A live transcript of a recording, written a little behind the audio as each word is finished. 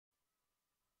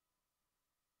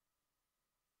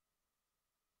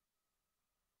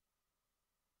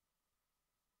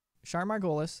Char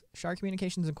Margolis, Char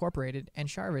Communications Incorporated, and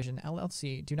Char Vision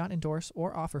LLC do not endorse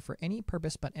or offer for any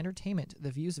purpose but entertainment the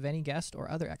views of any guest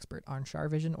or other expert on Char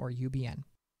Vision or UBN.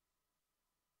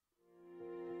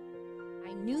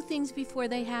 I knew things before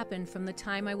they happened from the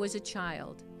time I was a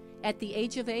child. At the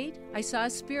age of 8, I saw a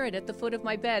spirit at the foot of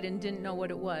my bed and didn't know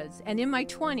what it was. And in my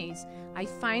 20s, I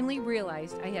finally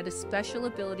realized I had a special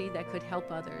ability that could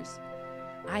help others.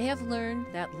 I have learned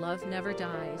that love never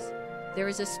dies. There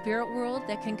is a spirit world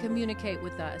that can communicate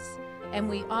with us, and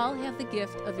we all have the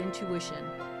gift of intuition.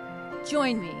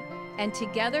 Join me, and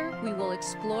together we will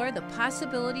explore the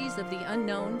possibilities of the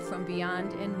unknown from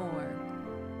beyond and more.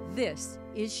 This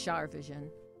is Char Vision.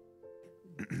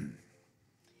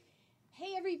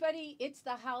 Hey everybody, it's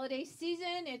the holiday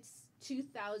season. It's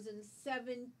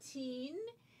 2017.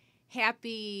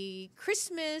 Happy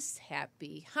Christmas,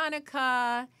 happy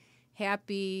Hanukkah,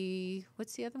 happy,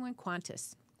 what's the other one?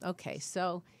 Qantas. Okay,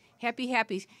 so happy.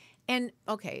 And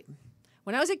okay,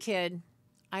 when I was a kid,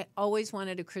 I always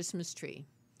wanted a Christmas tree,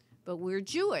 but we're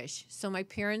Jewish, so my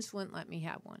parents wouldn't let me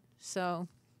have one. So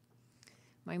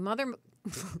my mother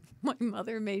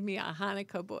made me a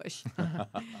Hanukkah bush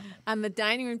on the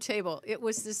dining room table. It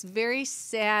was this very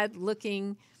sad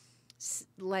looking,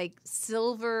 like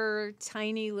silver,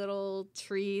 tiny little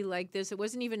tree like this. It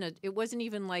wasn't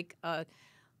even like a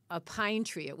pine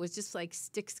tree. It was just like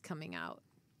sticks coming out.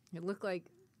 It looked like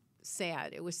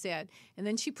sad. It was sad. And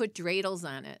then she put dreidels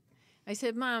on it. I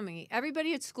said, Mommy,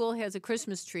 everybody at school has a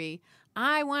Christmas tree.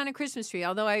 I want a Christmas tree,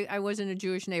 although I was in a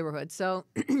Jewish neighborhood. So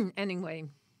anyway,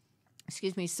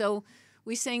 excuse me. So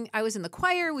I was in the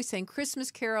choir. We sang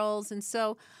Christmas carols. And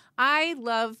so I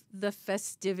love the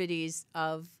festivities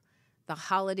of the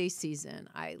holiday season.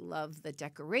 I love the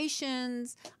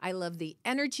decorations. I love the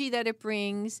energy that it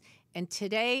brings. And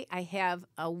today I have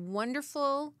a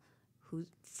wonderful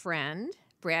friend,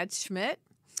 Brad Schmidt,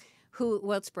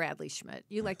 it's Bradley Schmidt.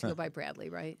 You like to go by Bradley,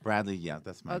 right? Bradley, yeah,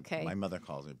 that's my mother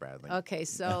calls me Bradley. Okay,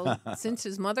 so since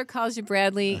his mother calls you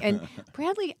Bradley, and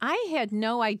Bradley, I had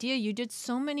no idea you did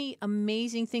so many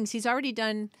amazing things. He's already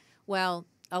done, a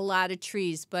lot of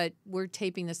trees, but we're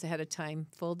taping this ahead of time,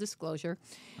 full disclosure.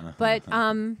 But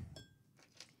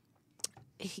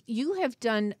you have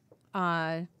done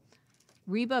Reba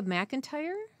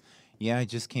McEntire? Yeah, I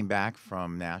just came back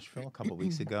from Nashville a couple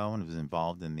weeks ago and was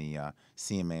involved in the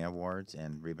CMA Awards,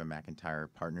 and Reba McEntire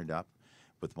partnered up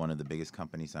with one of the biggest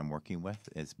companies I'm working with.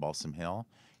 It's Balsam Hill,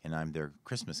 and I'm their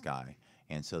Christmas guy.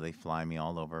 And so they fly me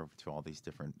all over to all these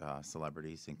different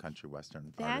celebrities and country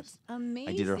western artists. That's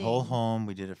amazing. I did her whole home.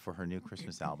 We did it for her new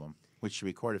Christmas album, which she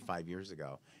recorded 5 years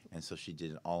ago. And so she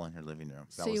did it all in her living room.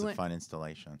 That was a fun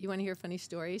installation. You want to hear a funny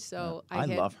story? So I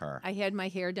love her. I had my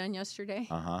hair done yesterday.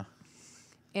 Uh-huh.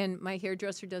 And my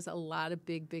hairdresser does a lot of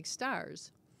big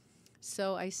stars.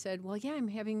 So I said, well, yeah, I'm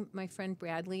having my friend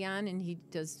Bradley on, and he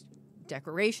does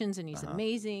decorations, and he's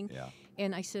amazing. Yeah.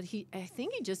 And I said, I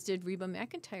think he just did Reba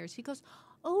McEntire's. He goes,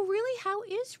 oh, really? How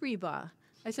is Reba?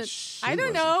 I said, I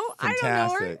don't know.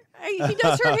 Fantastic. I don't know her. He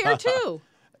does her hair, too.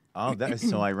 Oh, that is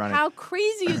so ironic. How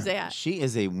crazy is that? She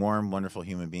is a warm, wonderful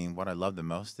human being. What I love the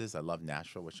most is I love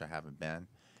Nashville, which I haven't been.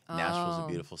 Nashville's a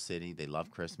beautiful city. They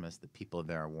love Christmas. The people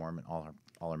there are warm, and all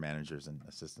our managers and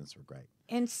assistants were great.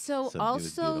 And so it was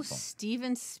also beautiful.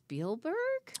 Steven Spielberg?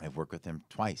 I've worked with him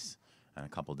twice on a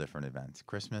couple different events,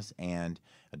 Christmas and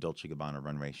a Dolce & Gabbana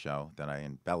runway show that I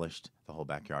embellished the whole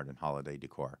backyard in holiday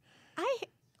decor.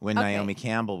 When Naomi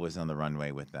Campbell was on the runway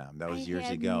with them. That was years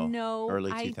ago, early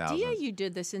 2000s. I had no idea you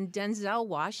did this in Denzel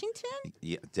Washington?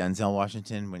 Yeah, Denzel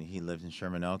Washington, when he lived in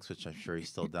Sherman Oaks, which I'm sure he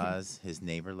still does, his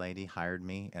neighbor lady hired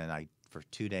me, and for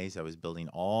 2 days I was building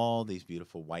all these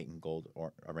beautiful white and gold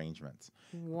arrangements.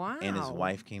 Wow. And his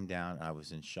wife came down, and I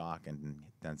was in shock, and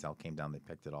Denzel came down, they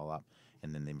picked it all up,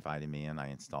 and then they invited me in,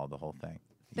 I installed the whole thing.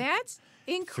 That's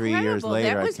incredible. 3 years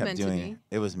later, that was I kept meant doing to be.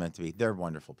 it. It was meant to be. They're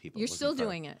wonderful people. You're still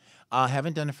doing it? I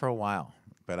haven't done it for a while,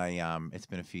 but it's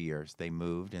been a few years. They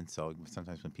moved, and so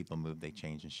sometimes when people move, they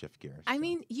change and shift gears. I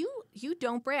mean, you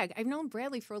don't brag. I've known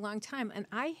Bradley for a long time, and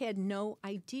I had no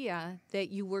idea that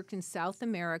you worked in South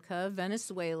America,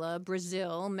 Venezuela,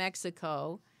 Brazil,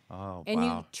 Mexico. Oh, and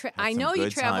wow. I know you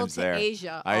travel to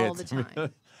Asia all the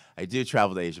time. I do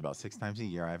travel to Asia about 6 times a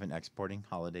year. I have an exporting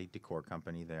holiday decor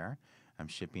company there. I'm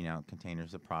shipping out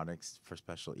containers of products for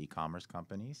special e-commerce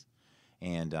companies.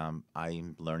 And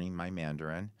I'm learning my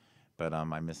Mandarin, but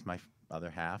I miss my other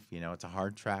half. You know, it's a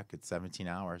hard track. It's 17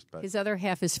 hours. But his other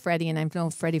half is Freddie, and I've known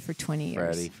Freddie for 20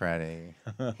 years. Freddie.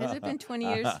 Has it been 20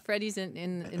 years? Freddie's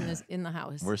in the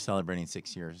house. We're celebrating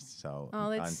 6 years. So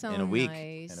that's so in a week.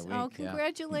 nice. In a week, oh,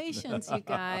 congratulations, you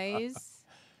guys.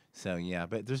 So yeah,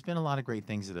 but there's been a lot of great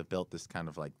things that have built this kind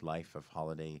of like life of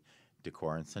holiday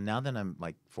decor. And so now that I'm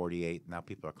like 48, now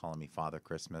people are calling me Father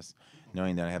Christmas,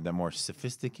 knowing that I have the more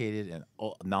sophisticated and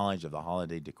knowledge of the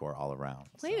holiday decor all around.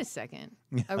 Wait a second.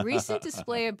 A recent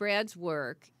display of Brad's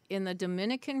work in the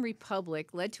Dominican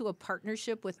Republic led to a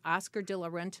partnership with Oscar de la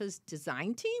Renta's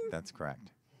design team? That's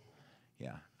correct.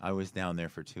 Yeah, I was down there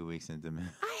for 2 weeks in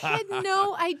Dominican. I had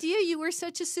no idea you were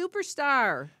such a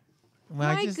superstar.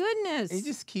 Well, My goodness. It's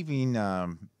just keeping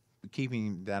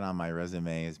that on my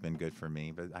resume has been good for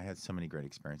me. But I had so many great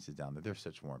experiences down there. They're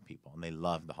such warm people, and they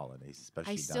love the holidays,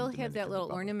 especially. I down still in have that Dominican little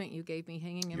Republic. ornament you gave me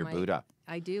hanging in Your my... Buddha.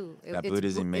 I do. That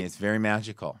Buddha's it's very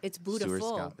magical. It's Sewer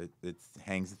Buddha-full. scout. It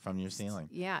hangs from your ceiling.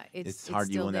 Yeah, It's hard.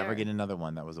 You still will never there. get another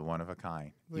one that was a one of a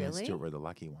kind. You and Really? Stuart were the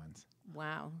lucky ones.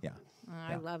 Wow. Yeah.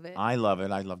 I love it. I love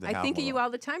it. I love the I think of you all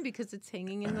the time because it's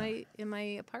hanging in my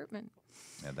apartment.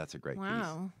 Yeah, that's a great piece.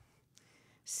 Wow.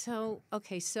 So,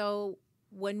 okay, so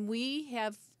when we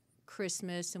have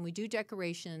Christmas and we do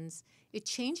decorations, it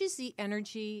changes the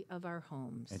energy of our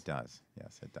homes. It does.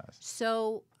 Yes, it does.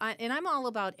 So, and I'm all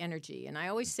about energy, and I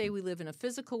always say we live in a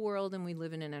physical world and we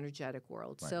live in an energetic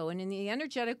world. Right. So, and in the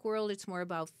energetic world, it's more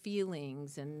about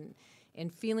feelings and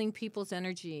feeling people's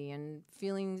energy and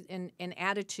feelings and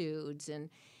attitudes. And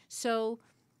so,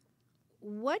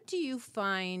 what do you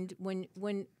find when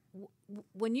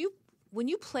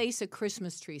you place a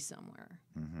Christmas tree somewhere?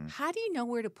 Mm-hmm. How do you know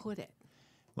where to put it?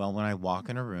 Well, when I walk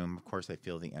in a room, of course, I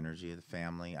feel the energy of the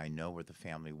family. I know what the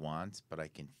family wants, but I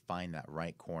can find that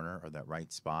right corner or that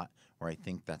right spot where I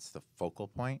think that's the focal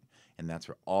point, and that's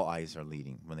where all eyes are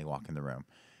leading when they walk in the room.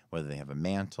 Whether they have a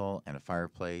mantle and a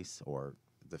fireplace or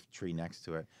the tree next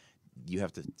to it, you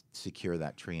have to secure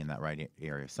that tree in that right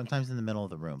area. Sometimes in the middle of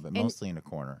the room, but mostly in a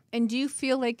corner. And do you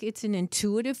feel like it's an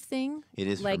intuitive thing? It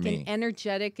is like for me. an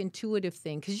energetic, intuitive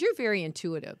thing? Because you're very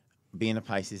intuitive. Being a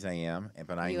Pisces, I am,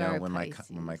 but I You know are a when my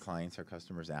Pisces. clients or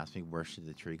customers ask me where should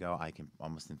the tree go, I can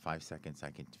almost in 5 seconds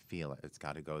I can feel it. It's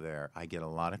got to go there. I get a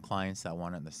lot of clients that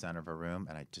want it in the center of a room,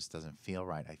 and it just doesn't feel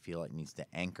right. I feel it needs to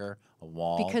anchor a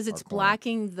wall Because it's or corner.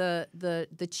 blocking the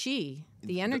chi,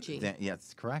 the energy. Yeah,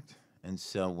 that's correct. And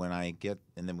so when I get,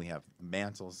 and then we have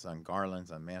mantles on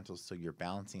garlands on mantles, so you're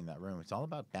balancing that room. It's all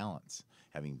about balance,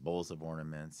 having bowls of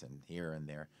ornaments and here and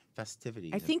there, festivities.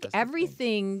 I and think festive things.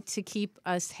 everything to keep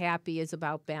us happy is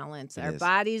about balance. It Our is.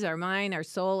 bodies, our mind, our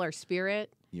soul, our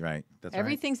spirit. You're right. That's right.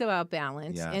 Everything's about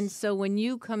balance. Yes. And so when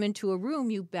you come into a room,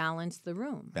 you balance the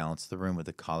room. Balance the room with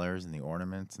the colors and the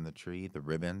ornaments and the tree, the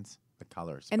ribbons, the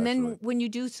colors. And then especially. when you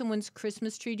do someone's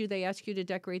Christmas tree, do they ask you to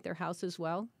decorate their house as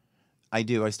well? I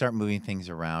do. I start moving things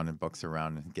around and books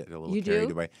around and get a little You carried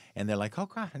do? away. And they're like, oh,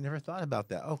 God, I never thought about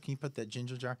that. Oh, can you put that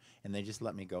ginger jar? And they just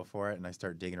let me go for it. And I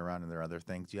start digging around and there are other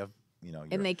things. You have, your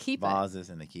And they keep it. vases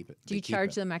and they keep it. Do you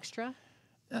charge them extra?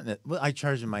 Well, I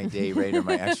charge them my day rate or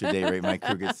my extra day rate. My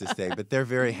crew gets to stay. But they're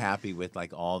very happy with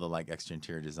like all the like extra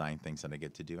interior design things that I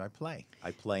get to do. I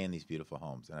play in these beautiful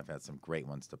homes. And I've had some great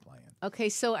ones to play in. Okay,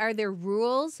 so are there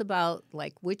rules about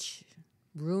like which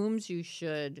rooms you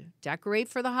should decorate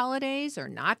for the holidays or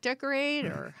not decorate,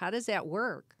 or how does that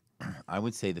work? I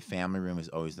would say the family room is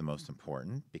always the most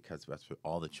important because that's where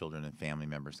all the children and family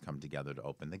members come together to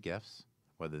open the gifts,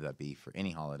 whether that be for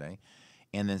any holiday.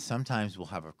 And then sometimes we'll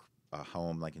have a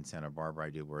home like in Santa Barbara I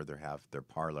do where they have their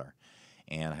parlor.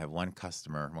 And I have one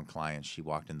client, she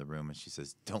walked in the room and she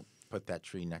says, don't put that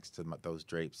tree next to those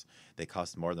drapes. They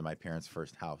cost more than my parents'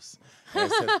 first house.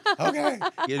 And I said,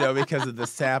 okay, because of the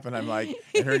sap. And I'm like,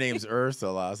 and her name's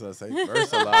Ursula. So I say,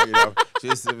 Ursula,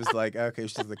 it was like, okay,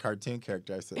 she's the cartoon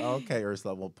character. I said, okay,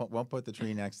 Ursula, won't put the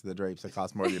tree next to the drapes. It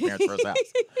costs more than your parents' first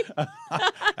house.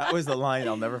 That was the line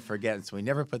I'll never forget. And so we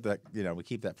never put that, we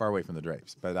keep that far away from the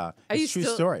drapes. But it's a true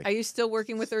story. Are you still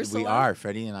working with Ursula? We are.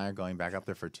 Freddie and I are going back up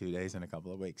there for 2 days in a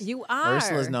couple of weeks. You are?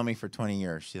 Ursula's known me for 20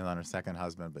 years. She's on her second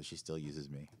husband, but she still uses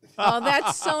me. Oh,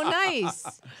 that's so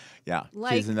nice. Yeah.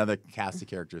 She's another cast of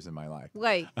characters in my life.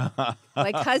 Like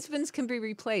husbands can be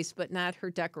replaced, but not her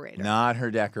decorator. Not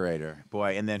her decorator.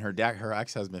 Boy, and then her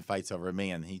ex-husband fights over me,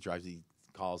 and he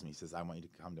calls me, says, I want you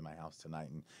to come to my house tonight,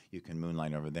 and you can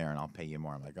moonlight over there, and I'll pay you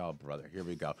more. I'm like, oh, brother, here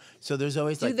we go. So there's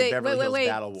always the Beverly Hills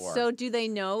battle war. So do they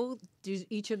know, do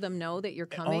each of them know that you're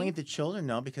coming? Only the children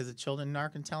know because the children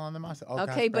can tell on them. Oh,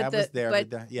 okay, gosh, Brad was there.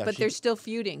 But they're still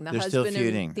feuding. They're still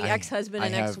feuding. The ex-husband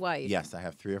and ex-wife. Yes, I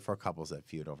have 3 or 4 couples that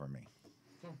feud over me.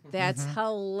 That's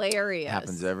hilarious. It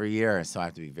happens every year, so I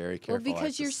have to be very careful. Well,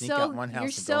 because you're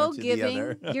so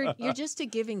giving. You're just a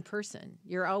giving person.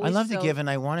 You're always. I love to give, and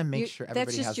I want to make sure everybody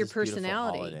that's just has your this beautiful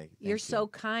personality. holiday. You're so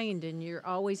kind, and you're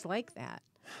always like that.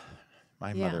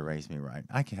 My Yeah. mother raised me right.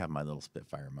 I can have my little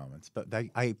Spitfire moments, but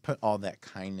I put all that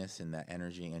kindness and that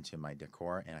energy into my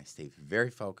decor, and I stay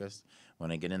very focused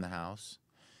when I get in the house.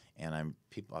 And a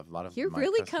lot of my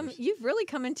customers, You've really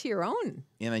come into your own.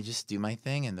 and I just do my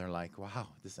thing, and they're like, "Wow,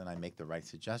 this," and I make the right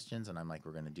suggestions, and I'm like,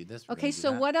 "We're going to do this." We're Okay, gonna do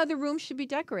so that." what other rooms should be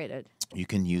decorated? You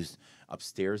can use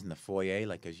upstairs in the foyer,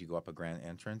 like as you go up a grand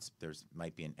entrance, there's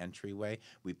might be an entryway.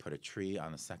 We put a tree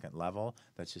on the second level.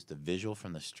 That's just a visual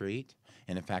from the street.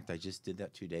 And in fact, I just did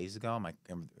that 2 days ago.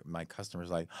 My customer's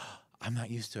like, I'm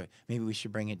not used to it. Maybe we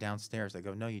should bring it downstairs. I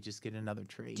go, no, you just get another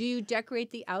tree. Do you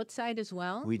decorate the outside as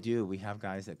well? We do. We have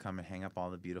guys that come and hang up all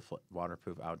the beautiful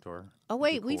waterproof outdoor. Oh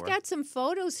wait, we've decor. got some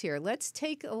photos here. Let's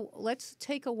take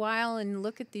a while and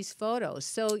look at these photos.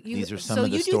 So you These are some so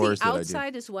of the you stores do that the I do.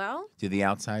 outside as well? Do the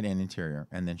outside and interior,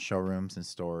 and then showrooms and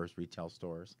stores, retail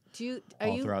stores. Do you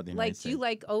all throughout the United do you States.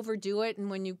 like overdo it and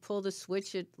when you pull the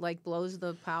switch it like blows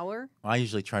the power? I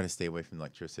usually try to stay away from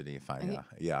electricity if I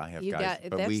I have You guys. got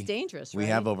but that's dangerous, We right?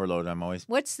 have overload. I'm always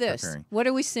What's this? preparing. What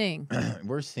are we seeing?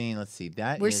 We're seeing, let's see,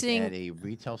 that We're is seeing- at a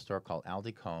retail store called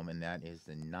Aldecombe, and that is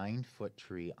the 9-foot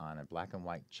tree on a black and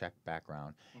white check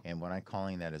background. And what I'm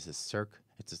calling that is it's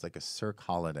just like a Cirque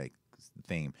holiday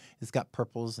theme. It's got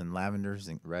purples and lavenders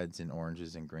and reds and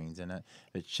oranges and greens in it.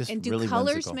 It's just And do really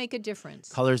colors whimsical. make a difference?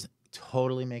 Colors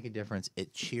totally make a difference.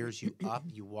 It cheers you up.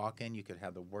 You walk in, you could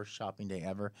have the worst shopping day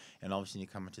ever, and all of a sudden you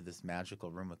come into this magical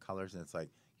room with colors, and it's like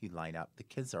you light up. The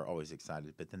kids are always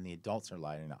excited, but then the adults are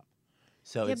lighting up.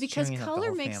 So Yeah, it's because cheering up the color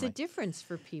whole makes family. a difference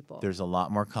for people. There's a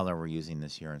lot more color we're using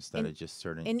this year instead of just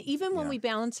certain. And even when yeah. we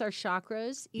balance our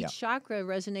chakras, each Yeah. chakra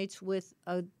resonates with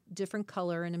a different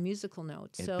color and a musical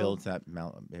note. It So builds that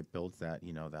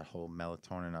that whole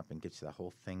melatonin up and gets that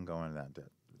whole thing going, that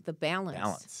the balance.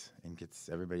 balance, and gets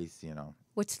everybody's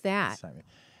What's that? excitement.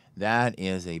 That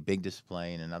is a big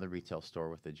display in another retail store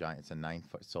with a giant. It's a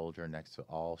 9-foot soldier next to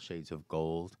all shades of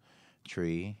gold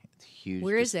tree. It's a huge.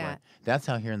 Where is display. that? That's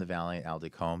out here in the valley at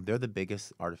Aldecombe. They're the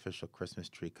biggest artificial Christmas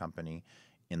tree company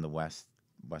in the West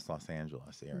Los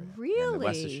Angeles area. And the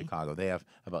west of Really? Chicago. They have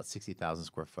about 60,000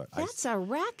 square foot. That's a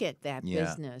racket, that Yeah.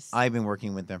 business. I've been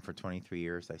working with them for 23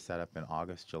 years. I set up in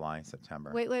August, July, and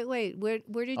September. Wait.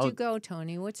 Where did Oh. you go,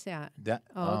 Tony? What's that? That,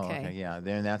 Oh, okay. Yeah.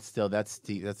 Then that's the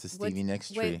Stevie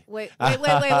Nicks tree. Wait.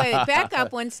 Back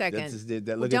up one second.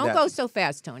 Look Don't at that. go so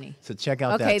fast, Tony. So check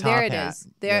out Okay, that top there it hat. is.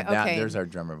 There- okay. There's our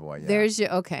drummer boy. Yeah. There's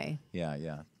your okay.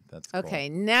 Yeah. That's cool. Okay,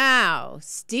 now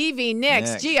Stevie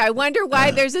Nicks. Nicks. Gee, I wonder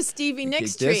why there's a Stevie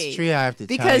Nicks tree. This tree, I have to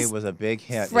tell Because you, was a big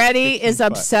hit. It's Freddie 15 is foot.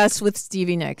 obsessed with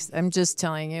Stevie Nicks. I'm just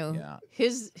telling you. Yeah.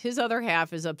 His other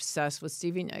half is obsessed with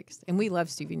Stevie Nicks, and we love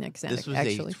Stevie Nicks. This was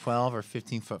actually. a 12 or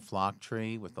 15-foot flock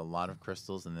tree with a lot of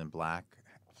crystals and then black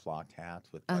flocked hats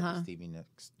with like a Stevie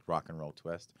Nicks rock and roll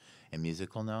twist and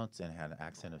musical notes, and had an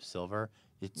accent of silver.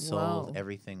 It sold. Whoa.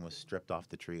 Everything was stripped off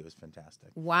the tree. It was fantastic.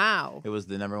 Wow. It was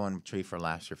the #1 tree for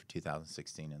last year for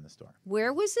 2016 in the store.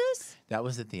 Where was this? That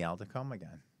was at the Aldecombe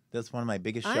again. That's one of my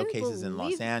biggest showcases in Los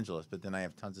Unbelievable. Angeles. But then I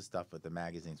have tons of stuff with the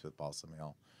magazines with Balsam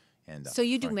Hill. And So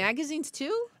you do Franklin. magazines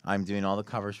too? I'm doing all the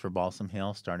covers for Balsam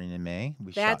Hill starting in May.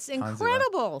 We That's shot tons of them.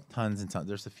 incredible. Tons and tons.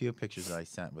 There's a few pictures that I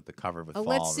sent with the cover with Oh, fall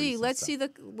let's see. wreaths and Let's stuff. see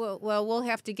the. Well, we'll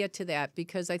have to get to that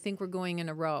because I think we're going in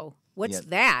a row. What's Yeah.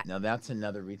 that? Now that's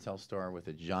another retail store with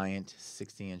a giant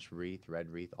 60-inch wreath, red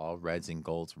wreath, all reds and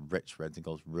golds, rich reds and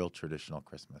golds, real traditional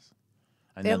Christmas.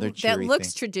 Another That cheery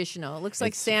looks thing. traditional. It looks like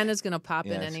It's- Santa's going to pop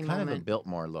Yeah, in it's any kind moment. of a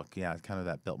Biltmore look. Yeah, it's kind of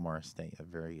that Biltmore estate, a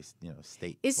very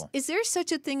state. Is there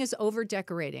such a thing as over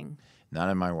decorating? Not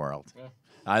in my world.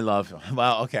 I love.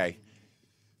 Well, okay.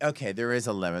 There is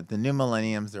a limit. The new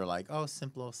millenniums, they're like, oh,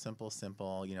 simple.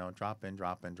 Drop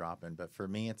in. But for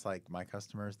me, it's like my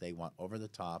customers, they want over the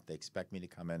top. They expect me to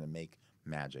come in and make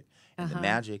magic, and the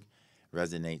magic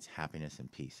resonates happiness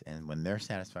and peace. And when they're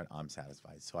satisfied, I'm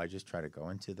satisfied. So I just try to go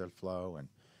into their flow and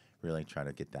really try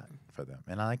to get that for them.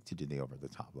 And I like to do the over the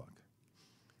top look.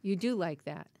 You do like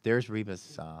that. There's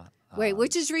Reba's. Wait,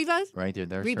 which is Reva? Right there.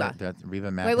 There's Reba. Her, that's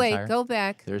Reba McIntyre. Wait, go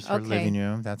back. There's her okay. living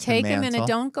room. That's Take her a mantle. minute.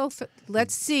 Don't go.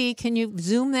 Let's see. Can you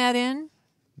zoom that in?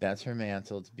 That's her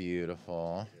mantle. It's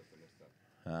beautiful.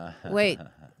 Wait,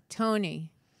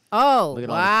 Tony. Oh, Look at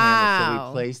all the wow. candles. So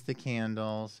we placed the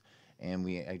candles, and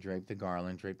I draped the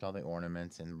garland, draped all the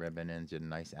ornaments and ribbon, and did a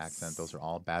nice accent. Those are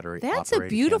all battery That's a operated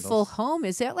beautiful candles. home.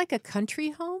 Is that like a country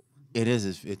home? It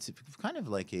is. It's kind of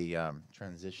like a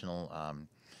transitional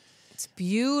It's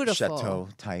beautiful. chateau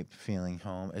type feeling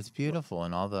home. It's beautiful,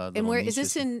 and all the And little where is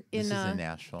this niches- in This is in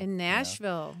Nashville. In yeah.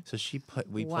 Nashville. So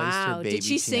we placed Wow. her baby Did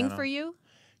she sing piano. for you?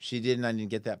 She didn't. I didn't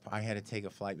get that. I had to take a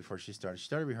flight before she started. She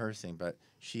started rehearsing, but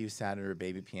she sat at her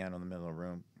baby piano in the middle of the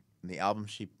room. And the album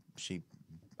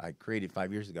I created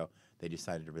 5 years ago, they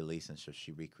decided to release, and so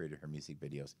she recreated her music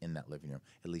videos in that living room,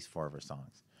 at least 4 of her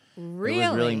songs. Really? It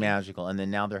was really magical. And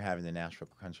then now they're having the Nashville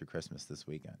Country Christmas this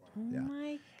weekend. Oh yeah.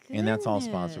 my goodness. And that's all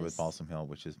sponsored with Balsam Hill,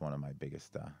 which is one of my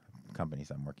biggest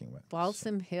companies I'm working with.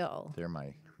 Balsam Hill. They're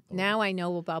my... Now I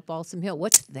know about Balsam Hill.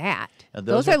 What's that?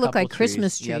 Those look like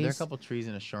Christmas trees. Yeah, there are a couple trees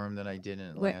in a showroom that I did in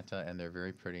Atlanta, and they're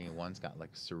very pretty. One's got like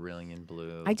cerulean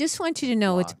blue. I just want you to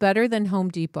know it's better than Home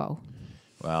Depot.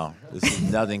 Well, this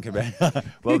is nothing compared.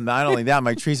 Well, not only that,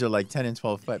 my trees are like 10 and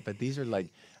 12 foot, but these are like,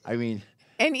 I mean...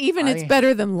 And even it's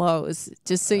better than Lowe's,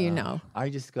 just so you know. I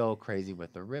just go crazy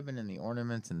with the ribbon and the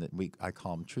ornaments, and I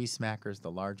call them tree smackers, the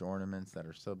large ornaments that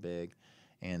are so big,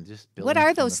 and just what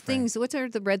are those things? What are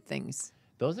the red things?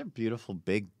 Those are beautiful,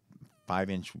 big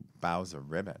 5-inch boughs of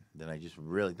ribbon that I just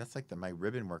really. That's like my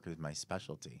ribbon work is my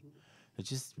specialty. It's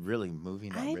just really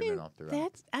moving that ribbon off the road.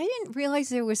 I didn't realize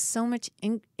there was so much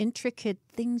intricate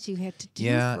things you had to do.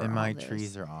 Yeah, for and my this.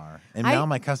 trees are. And now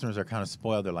my customers are kind of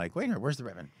spoiled. They're like, wait a minute, where's the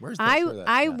ribbon? Where's this?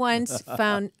 I once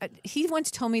found, he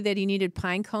once told me that he needed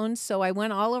pine cones, so I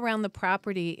went all around the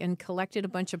property and collected a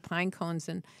bunch of pine cones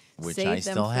and which saved I them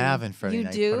still for, have in front of me.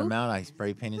 You do? I put them out. I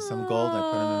spray painted some gold. I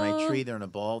put them in my tree. They're in a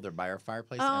bowl. They're by our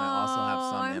fireplace. And I also have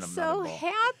some in another bowl. I'm so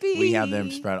happy. We have them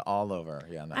spread all over.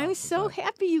 Yeah, I'm so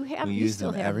happy you have. We use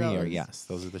them every year. Yes,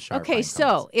 those are the Char. Okay,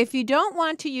 so if you don't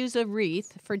want to use a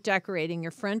wreath for decorating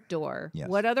your front door,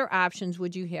 what other options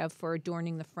would you have for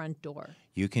adorning the front door?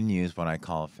 You can use what I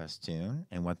call a festoon,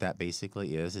 and what that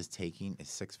basically is taking a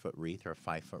 6-foot wreath or a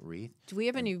 5-foot wreath. Do we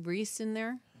have any wreaths in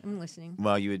there? I'm listening.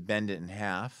 Well, you would bend it in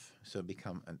half, so it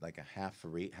become like a half a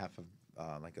wreath,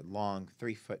 like a long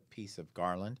 3-foot piece of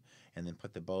garland, and then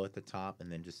put the bow at the top,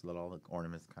 and then just let all the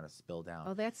ornaments kind of spill down.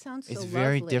 Oh, that sounds so It's lovely.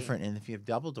 very different, and if you have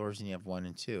double doors and you have 1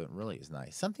 and 2, it really is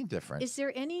nice. Something different. Is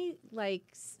there any like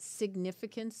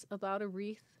significance about a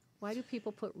wreath? Why do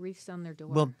people put wreaths on their door?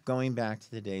 Well, going back to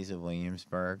the days of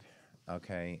Williamsburg,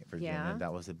 Virginia, Yeah.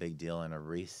 that was a big deal, and a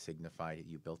wreath signified that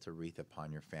you built a wreath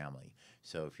upon your family.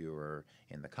 So if you were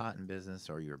in the cotton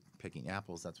business or you're picking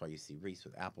apples, that's why you see wreaths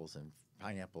with apples and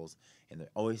pineapples, and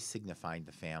they're always signifying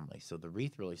the family. So the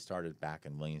wreath really started back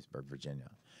in Williamsburg,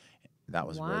 Virginia. That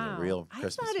was where the real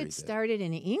Christmas I thought it wreath started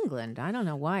in England. I don't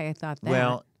know why I thought that.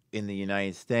 Well, in the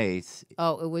United States,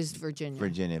 it was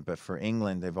Virginia. but for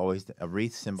England, they've always a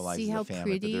wreath symbolizes See how the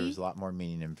family. pretty? But there's a lot more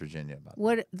meaning in Virginia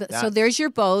about that. So there's your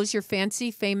bows, your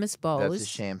fancy, famous bows. That's a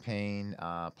champagne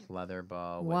pleather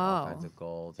bow with Wow. all kinds of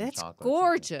golds and That's chocolates.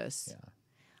 gorgeous. Yeah.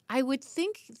 I would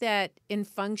think that in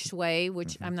feng shui,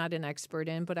 which I'm not an expert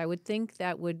in, but I would think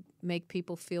that would make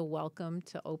people feel welcome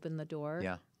to open the door.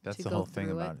 Yeah, that's to the go whole thing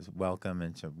through about it. it is welcome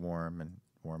and to warm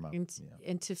up.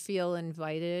 And to feel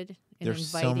invited and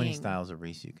There's inviting. so many styles of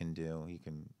wreaths you can do. You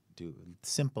can do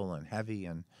simple and heavy,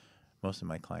 and most of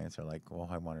my clients are like, well,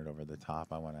 I want it over the top.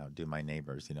 I want to outdo my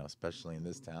neighbors, especially in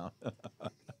this town.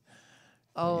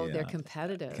 They're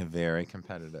competitive. Very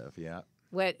competitive, yeah.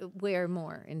 Where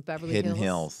more? In Beverly Hidden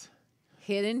Hills?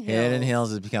 Hidden Hills. Hidden Hills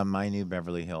has become my new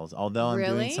Beverly Hills. Although I'm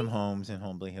Really? doing some homes in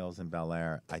Homely Hills and Bel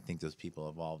Air, I think those people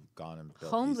have all gone and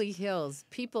built Homely these. Hills.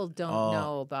 People don't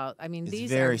know about. I mean, it's these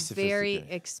very are very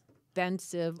sophisticated.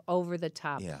 expensive,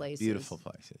 over-the-top Yeah, places. beautiful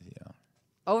places, yeah.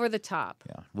 Over the top.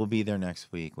 Yeah, we'll be there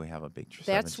next week. We have a big tree.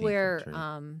 That's where,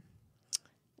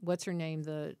 what's her name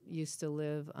that used to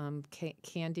live?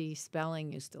 Candy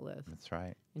Spelling used to live. That's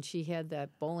right. And she had that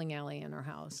bowling alley in her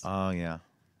house. Oh, yeah.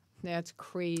 That's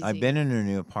crazy. I've been in her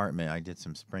new apartment. I did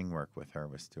some spring work with her,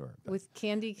 with Stuart. With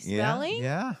Candy Yeah, Spelling?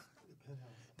 yeah.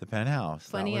 The penthouse.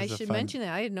 Funny, I should mention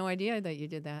that. I had no idea that you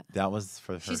did that. That was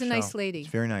for her She's a show. nice lady.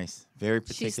 She's very nice. Very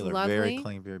particular. Very lovely.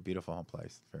 clean. Very beautiful home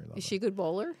place. Very lovely. Is she a good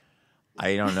bowler?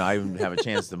 I don't know. I didn't have a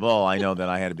chance to bowl. I know that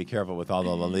I had to be careful with all the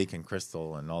Lalique and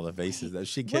crystal and all the vases that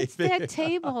she gave What's me. that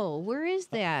table? Where is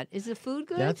that? Is the food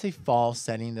good? That's a fall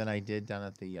setting that I did down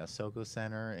at the Soco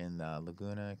Center in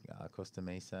Laguna, Costa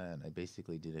Mesa, and I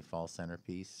basically did a fall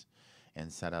centerpiece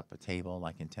and set up a table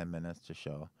like in 10 minutes to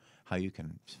show how you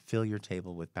can fill your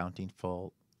table with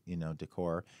bountiful,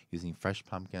 decor using fresh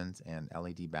pumpkins and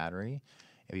LED battery.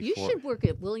 You should work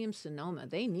at Williams-Sonoma.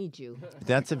 They need you.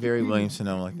 That's a very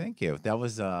Williams-Sonoma. Thank you. That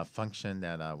was a function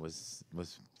that was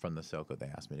from the SoCo. They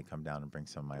asked me to come down and bring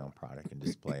some of my own product and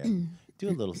display it. Do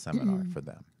a little seminar for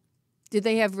them. Did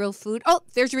they have real food? Oh,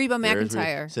 there's Reba There's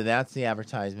McEntire. So that's the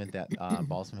advertisement that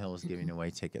Balsam Hill is giving away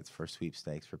tickets for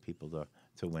sweepstakes for people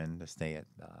to win to stay at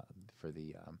for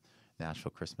the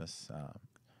Nashville Christmas.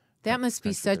 That must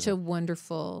be such a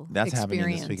wonderful That's experience.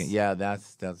 happening this weekend. Yeah,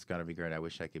 that's got to be great. I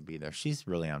wish I could be there. She's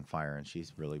really on fire, and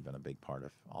she's really been a big part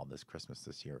of all this Christmas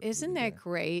this year. Isn't that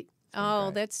great? been Oh,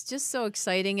 great. that's just so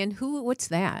exciting. And what's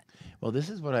that? Well, this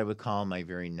is what I would call my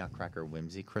very Nutcracker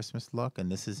whimsy Christmas look,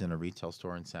 and this is in a retail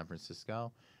store in San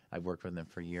Francisco. I've worked with them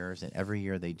for years, and every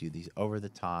year they do these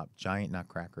over-the-top giant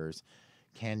nutcrackers,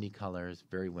 candy colors,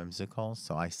 very whimsical.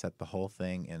 So I set the whole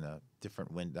thing in a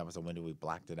different window. That was a window. We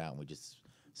blacked it out, and we just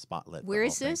spotlit. Where the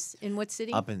is whole thing. this? In what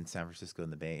city? Up in San Francisco in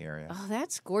the Bay Area. Oh,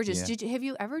 that's gorgeous. Yeah. Have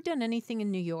you ever done anything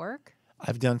in New York?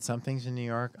 I've done some things in New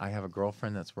York. I have a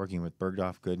girlfriend that's working with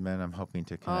Bergdorf Goodman. I'm hoping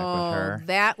to connect with her.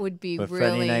 That would be But really.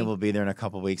 Freddie and I will be there in a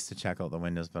couple of weeks to check out the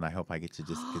windows, but I hope I get to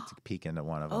peek into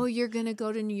one of them. Oh, you're going to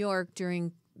go to New York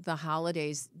during the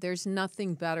holidays. There's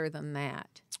nothing better than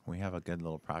that. We have a good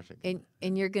little project.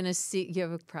 And you're going to see, you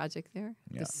have a project there?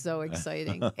 Yeah. It's so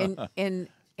exciting.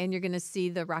 and you're going to see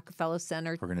the Rockefeller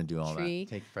Center. We're gonna do all tree.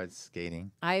 that. Take Fred skating.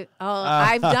 I've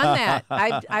done that.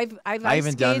 I've I ice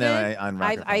haven't done skated. that on I've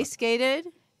Rockefeller. ice skated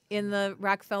in the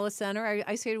Rockefeller Center. I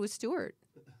ice skated with Stuart.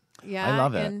 Yeah, I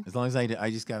love it. and- As long as I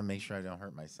just got to make sure I don't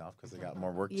hurt myself because I got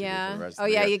more work to do for Yeah. the rest Oh, of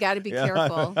the yeah, year. you got to be Yeah.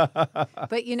 careful.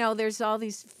 But, there's all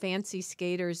these fancy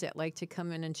skaters that like to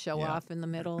come in and show Yeah. off in the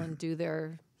middle and do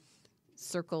their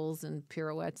circles and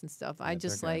pirouettes and stuff. I Yeah,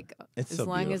 just they're good. like, It's as so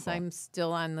long beautiful. as I'm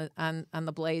still on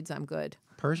the blades, I'm good.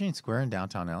 Pershing Square in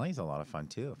downtown LA is a lot of fun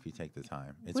too if you take the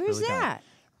time. It's Where's really kinda- that?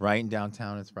 Right in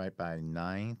downtown. It's right by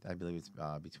 9th. I believe it's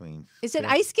between. Is it 5th.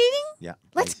 ice skating? Yeah.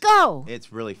 Let's ice- go.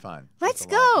 It's really fun. Let's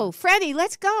It's a lot of go. Freddie,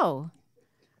 let's go.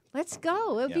 Let's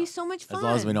go. It would Yeah. be so much fun. As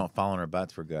long as we don't fall on our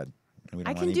butts, we're good. And we don't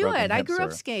I want can any do broken it. I hips grew up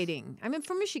or- skating. I'm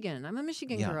from Michigan. I'm a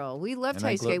Michigan Yeah. girl. We loved And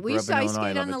I ice grew- skate. We grew used up to in ice Illinois.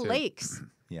 I skate on the love it too. lakes.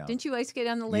 Yeah. Didn't you ice skate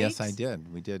on the lakes? Yes, I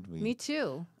did. We did. Me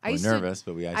too. I were used nervous,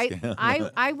 but we to, ice skated.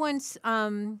 I once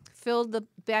filled the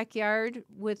backyard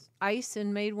with ice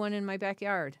and made one in my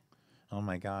backyard. Oh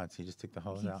my God! So you just took the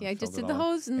hose out? Yeah, I and just filled did it the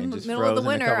all hose in and the just middle of the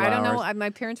froze in a winter. couple I don't know. hours. My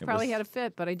parents It probably was had a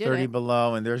fit, but I did 30 it.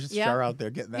 below, and there's just Yeah. Char out there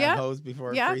getting that Yeah. hose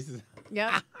before Yeah. it freezes.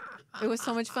 Yeah, it was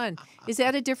so much fun. Is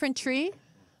that a different tree?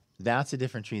 That's a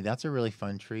different tree. That's a really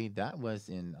fun tree. That was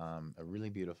in a really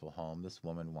beautiful home. This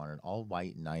woman wanted all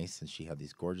white and nice, and she had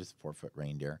these gorgeous 4-foot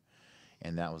reindeer.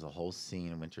 And that was a whole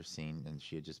scene, a winter scene, and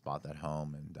she had just bought that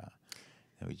home, and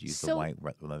we use the So- white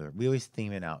leather. We always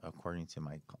theme it out according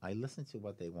to I listen to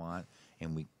what they want,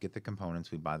 and we get the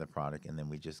components, we buy the product, and then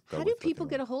we just go How with do what they people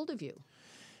get a want. hold of you?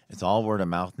 It's all word of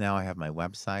mouth now. I have my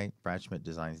website,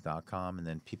 bradschmidtdesigns.com, and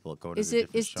then people go to Is the it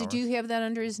different is? stores. Did you have that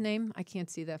under his name? I can't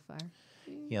see that far.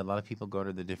 Yeah, a lot of people go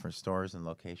to the different stores and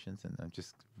locations, and I'm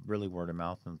just really word of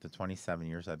mouth. And the 27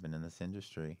 years I've been in this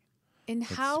industry. And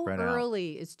It's how spread out.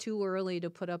 early is too early to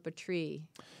put up a tree?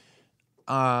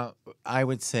 I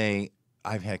would say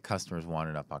I've had customers want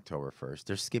it up October 1st.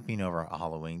 They're skipping over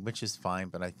Halloween, which is fine,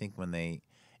 but I think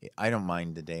I don't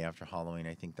mind the day after Halloween.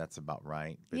 I think that's about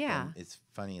right. But Yeah. then it's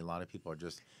funny, a lot of people are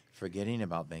just forgetting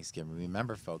about Thanksgiving.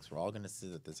 Remember, folks, we're all going to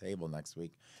sit at the table next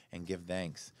week and give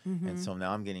thanks. Mm-hmm. And so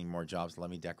now I'm getting more jobs. Let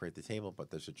me decorate the table, but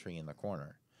there's a tree in the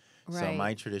corner. So Right.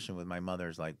 my tradition with my mother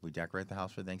is like we decorate the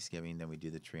house for Thanksgiving, then we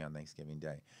do the tree on Thanksgiving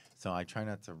Day. So I try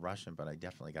not to rush them, but I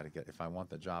definitely got to if I want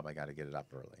the job, I got to get it up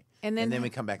early. And then we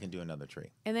come back and do another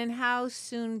tree. And then how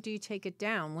soon do you take it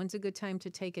down? When's a good time to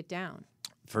take it down?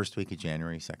 First week of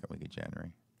January, second week of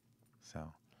January.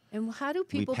 So And how do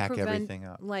people pack prevent everything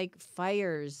up. like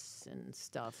fires and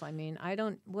stuff? I mean, I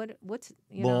don't. What's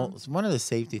it's one of the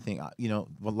safety thing. A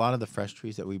lot of the fresh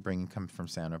trees that we bring come from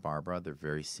Santa Barbara. They're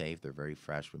very safe. They're very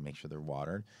fresh. We make sure they're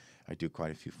watered. I do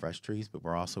quite a few fresh trees, but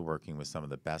we're also working with some of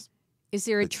the best. Is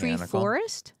there a tree botanical.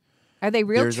 forest? Are they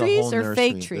real There's a trees whole or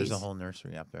fake nursery. trees? There's a whole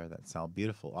nursery up there that's all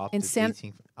beautiful. Up And to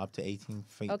 18, up to 18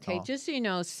 feet Okay, tall. just so you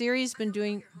know, Siri's been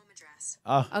doing.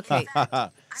 Oh. Okay,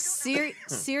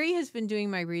 Siri has been doing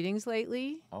my readings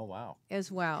lately Oh, wow.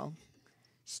 as well.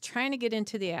 She's trying to get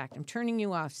into the act. I'm turning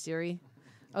you off, Siri.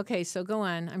 Okay, so go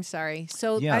on. I'm sorry.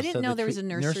 So Yeah, I didn't so know the there was a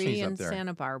nursery nursery's up in there.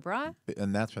 Santa Barbara.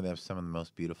 And that's where they have some of the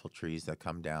most beautiful trees that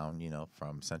come down,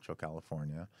 from Central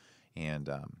California. And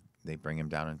they bring them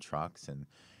down in trucks, and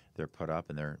they're put up,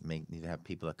 and they have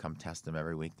people that come test them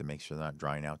every week to make sure they're not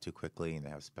drying out too quickly. And they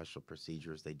have special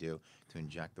procedures they do to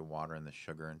inject the water and the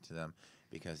sugar into them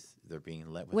because they're being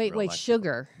lit with Wait, real electrical-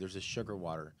 sugar. There's a sugar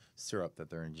water syrup that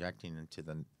they're injecting into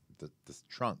the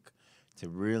trunk to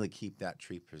really keep that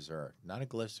tree preserved. Not a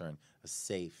glycerin, a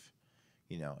safe,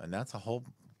 and that's a whole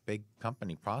big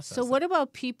company process. So what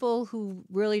about people who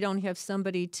really don't have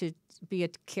somebody to be a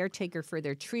caretaker for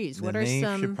their trees? Then What are they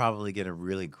some should probably get a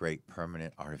really great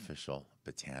permanent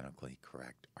botanically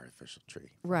correct artificial tree.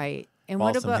 right? And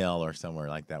Balsam what about Hill or somewhere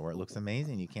like that where it looks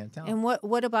amazing. You can't tell. and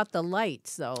what about the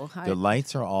lights though? The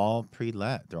lights are all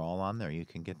pre-lit. They're all on there. You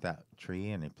can get that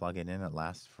tree and you plug it in. It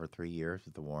lasts for 3 years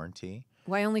with the warranty.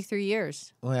 Why only 3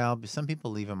 years? Well, some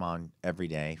people leave them on every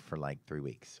day for like 3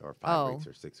 weeks or 5 weeks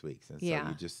or 6 weeks. And so Yeah.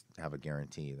 you just have a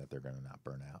guarantee that they're going to not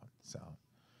burn out. So,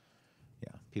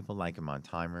 yeah, people like them on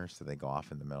timers. So they go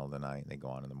off in the middle of the night and they go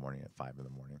on in the morning at 5 in the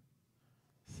morning.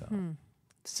 So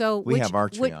So we have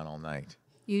archery on all night.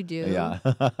 You do? Yeah.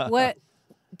 What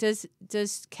does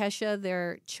Kesha,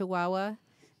 their Chihuahua,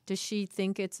 does she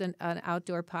think it's an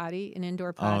outdoor potty, an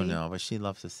indoor potty? Oh, no, but she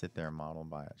loves to sit there and model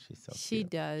by it. She's so She cute.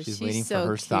 does. She's She's waiting so for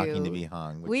her stocking to cute. be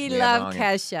hung. Which We have love hung it.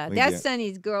 Kesha. We That's do.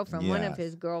 Sonny's girlfriend, one of Yes.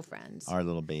 his girlfriends. Our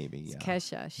little baby, yeah.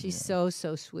 Kesha. She's so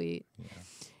sweet. Yeah.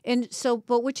 And so,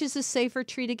 but which is a safer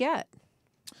tree to get?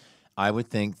 I would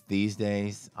think these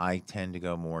days I tend to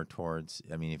go more towards,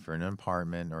 I mean, if you're in an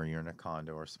apartment or you're in a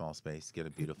condo or small space, get a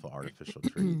beautiful artificial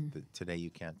tree. Today you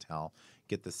can't tell.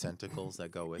 Get the scenticles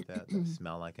that go with it that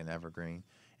smell like an evergreen,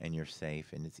 and you're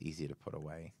safe, and it's easy to put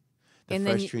away. The And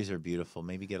then fresh trees are beautiful.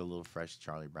 Maybe get a little fresh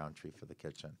Charlie Brown tree for the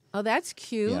kitchen. Oh, that's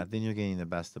cute. Yeah, then you're getting the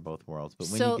best of both worlds. But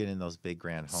when So- you get in those big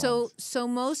grand homes. So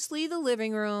mostly the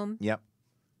living room. Yep.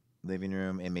 Living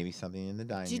room and maybe something in the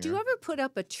dining Did room. you ever put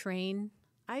up a train?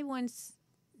 I once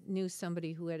knew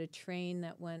somebody who had a train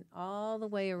that went all the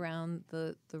way around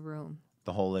the room.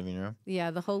 The whole living room?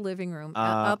 Yeah, the whole living room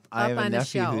I have on a a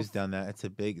nephew shelf. who's done that. It's a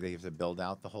big. They have to build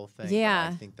out the whole thing. but Yeah.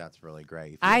 I think that's really great.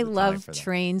 if you I have the time love for that.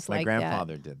 trains My like that.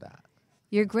 grandfather did that.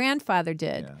 Your grandfather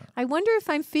did. Yeah. I wonder if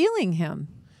I'm feeling him.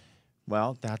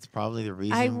 Well, that's probably the I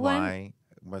reason won- why.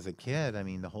 Was a kid. I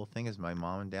mean, the whole thing is my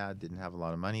mom and dad didn't have a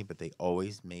lot of money, but they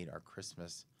always made our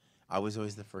Christmas. I was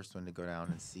always the first one to go down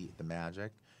and see the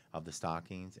magic of the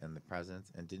stockings and the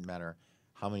presents, and it didn't matter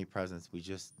how many presents.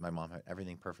 My mom had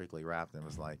everything perfectly wrapped, and it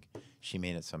was like she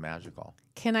made it so magical.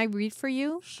 Can I read for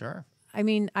you? Sure. I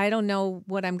mean, I don't know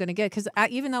what I'm going to get because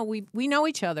even though we know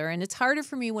each other, and it's harder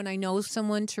for me when I know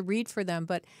someone to read for them,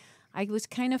 but I was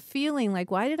kind of feeling like,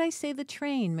 why did I say the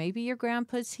train? Maybe your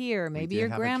grandpa's here. Maybe your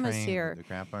grandma's here. The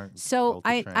grandpa So built the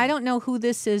I train. don't know who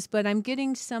this is, but I'm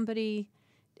getting somebody.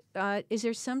 Is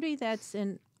there somebody that's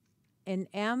an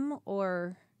M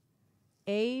or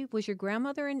A? Was your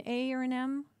grandmother an A or an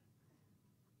M?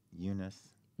 Eunice.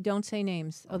 Don't say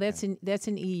names. Oh, that's an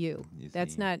EU. It's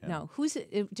That's EU, not yeah. no. Who's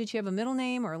it? Did you have a middle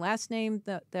name or a last name?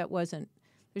 That wasn't.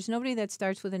 There's nobody that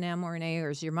starts with an M or an A,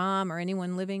 or is your mom or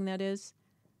anyone living that is?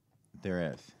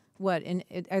 There is. What? And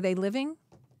are they living?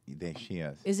 She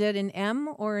is. Is it an M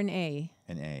or an A?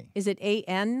 An A. Is it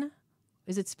A-N?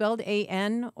 Is it spelled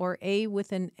A-N or A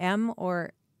with an M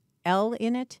or L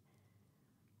in it?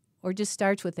 Or just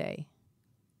starts with A?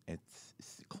 It's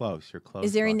close. You're close.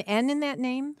 Is there an but N in that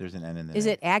name? There's an N in there. Is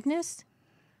it Agnes?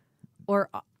 Or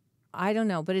I don't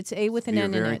know, but it's A with an You're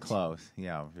N in very it. close.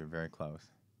 Yeah, you're very close.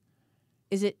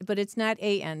 Is it? But it's not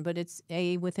A-N, but it's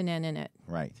A with an N in it.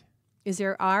 Right. Is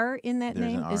there R in that There's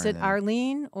name? an Is R it in there.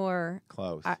 Arlene or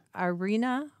Close.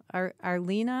 Arlena?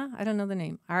 Arlena? I don't know the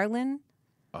name. Arlen?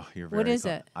 Oh, you're very What is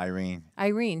close. it? Irene.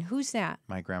 Irene. Who's that?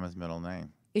 My grandma's middle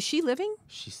name. Is she living?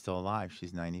 She's still alive.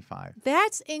 She's 95.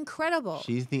 That's incredible.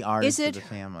 She's the artist Is it of the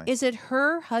family. Is it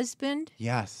her husband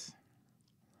Yes.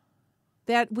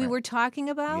 that we Right. were talking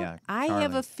about? Yeah, I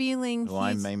have a Charlie. feeling Well,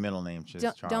 he's. my middle name's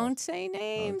just Charles. Don't say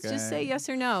names. Just say Okay. yes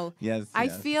or no. Yes. I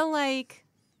yes. feel like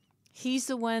he's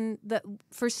the one that,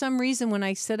 for some reason, when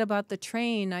I said about the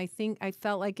train, I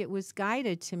felt like it was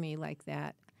guided to me like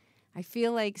that. I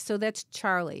feel like, so that's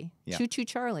Charlie. Yeah. Choo Choo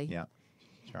Charlie. Yeah.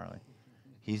 Charlie.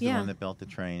 He's Yeah. the one that built the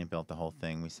train and built the whole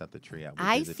thing. We set the tree up. We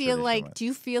I did the feel tradition like, with. do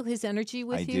you feel his energy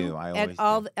with I you? do. I at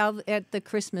always do. at the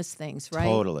Christmas things, right?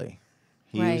 Totally.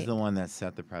 He was Right. the one that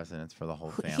set the precedence for the whole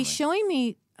family. He's showing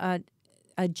me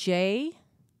a J,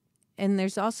 and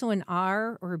there's also an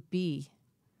R or B.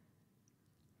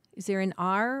 Is there an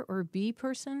R or B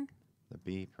person? the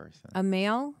B person. A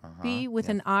male B with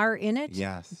an R in it?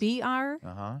 Yes. BR?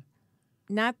 Uh-huh.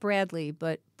 Not Bradley,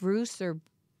 but Bruce or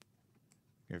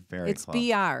You're very it's close.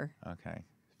 BR. Okay.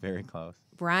 Very close.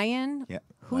 Brian? Yeah.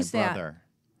 Who's my that? brother.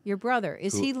 Your brother.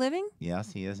 Is Who- he living?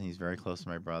 Yes, he is, and he's very close to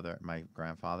my brother, my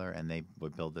grandfather, and they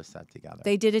would build this set together.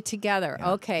 They did it together.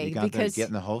 Yeah. Okay. You got Because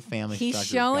getting the whole family he's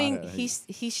structured, showing got it.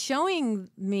 he's showing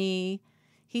me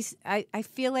I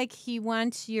feel like he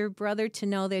wants your brother to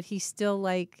know that he still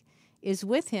like is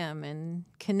with him and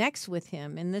connects with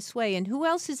him in this way. And who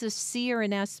else is a C or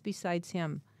an S besides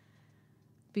him?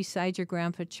 Besides your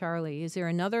grandpa Charlie? Is there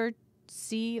another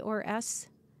C or S?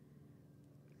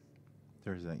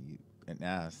 There's an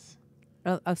S,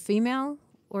 A female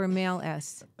or a male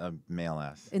S? a male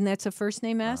S. And that's a first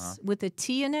name S with a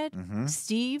T in it? Mhm.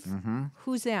 Steve? Mm-hmm.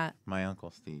 Who's that? My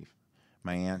uncle Steve,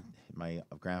 my aunt, my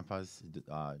grandpa's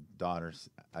daughter's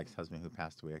ex-husband who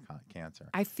passed away of cancer.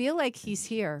 I feel like he's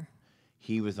here.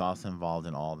 He was also involved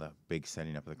in all the big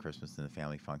setting up of the Christmas and the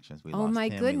family functions. We Oh, lost my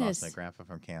him. We goodness. lost my grandpa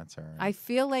from cancer. and I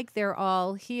feel like they're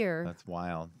all here. That's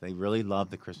wild. They really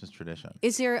love the Christmas tradition.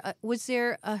 Was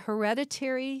there a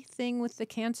hereditary thing with the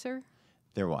cancer?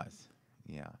 There was.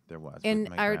 Yeah, there was. And with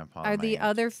my grandpa are and my the aunt.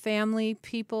 other family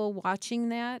people watching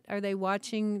that? Are they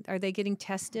watching? Are they getting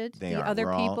tested? They the are. other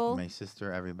We're all- people? my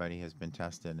sister, everybody has been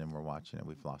tested, and we're watching it.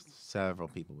 We've lost several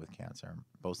people with cancer,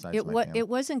 both sides of my family. It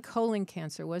wasn't colon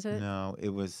cancer, was it? No, it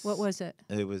was. What was it?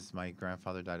 It was my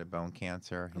grandfather died of bone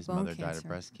cancer. His bone mother died cancer. of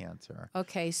breast cancer.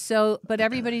 Okay, so but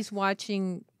everybody's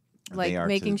watching, like They are, to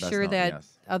making the best sure known- that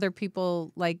yes. other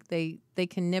people like they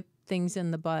can nip things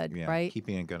in the bud, Yeah, right?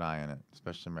 keeping a good eye on it,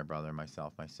 especially my brother,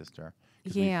 myself, my sister.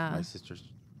 'Cause Yeah. my sister's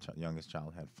youngest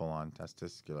child had full-on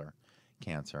testicular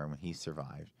cancer, and when he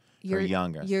survived, her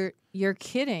youngest. You're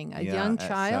kidding. A yeah, young at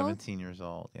child? 17 years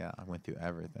old. Yeah, I went through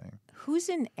everything. Who's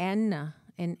an N?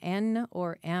 An N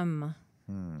or M?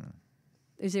 Hmm.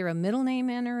 Is there a middle name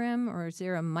N or M, or is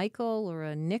there a Michael or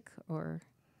a Nick or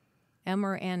M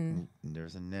or N?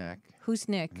 There's a Nick. Who's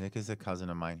Nick? Nick is a cousin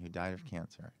of mine who died of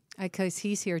cancer. Because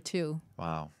he's here too.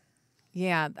 Wow.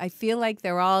 Yeah, I feel like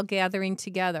they're all gathering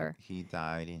together. He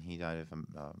died, and he died of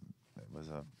it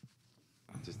was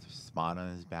just a spot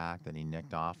on his back that he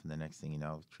nicked off, and the next thing you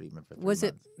know, treatment for 3 Was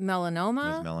it months.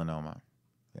 melanoma? It was melanoma.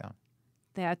 Yeah.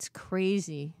 That's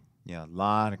crazy. Yeah, a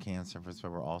lot of cancer. That's why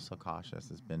we're also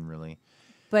cautious. It's been really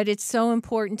But it's so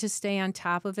important to stay on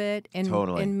top of it. And,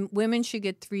 Totally. and women should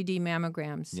get 3D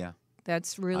mammograms. yeah.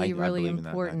 That's I really, really believe in that.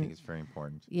 I important. think it's very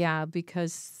important. Yeah,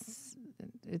 because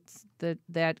it's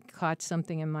that caught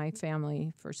something in my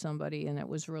family for somebody, and it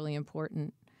was really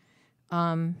important.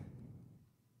 And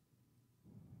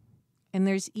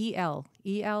there's EL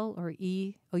or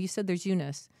E. Oh, you said there's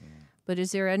Eunice, but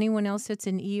is there anyone else that's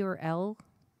an E or L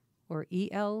or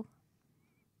EL?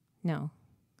 No,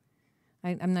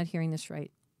 I'm not hearing this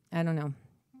right. I don't know,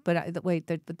 but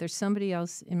but there's somebody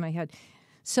else in my head.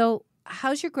 So,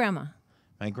 how's your grandma?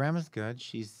 My grandma's good.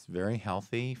 She's very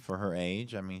healthy for her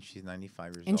age. I mean, she's 95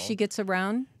 years And old. she gets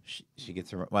around? She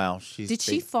gets around. Well, she's. Did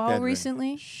she fall bedridden.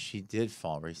 recently? She did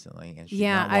fall recently, and she's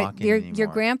Yeah, not walking your anymore.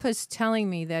 grandpa's telling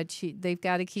me that they've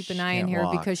got to keep an She eye on can't her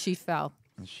walk. because she fell.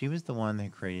 And she was the one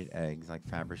that created eggs, like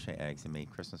Fabergé eggs, and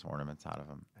made Christmas ornaments out of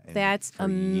them. And That's for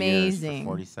years, amazing. for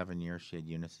 47 years, she had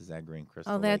Eunice's eggery in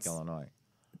Crystal Lake, that's Illinois.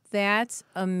 That's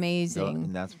amazing.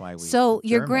 And that's why we. So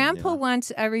your German, grandpa you know.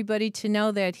 wants everybody to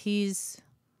know that he's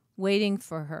waiting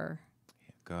for her.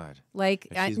 Good. Like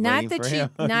And she's not waiting that for she him.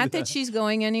 not that she's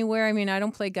going anywhere. I mean, I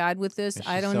don't play God with this. And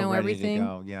I she's don't so know ready to everything.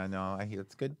 go. Yeah, no,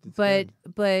 it's good. It's But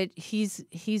good.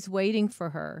 he's waiting for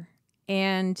her.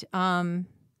 And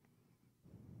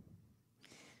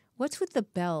what's with the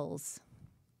bells?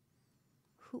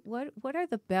 What are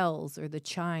the bells or the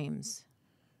chimes?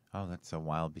 Oh, that's so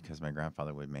wild because my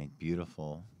grandfather would make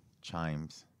beautiful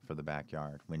chimes for the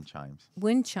backyard, wind chimes.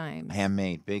 Wind chimes.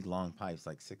 Handmade, big, long pipes,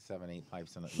 like 6, 7, 8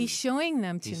 pipes. On it. He's showing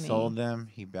them to He me. sold them.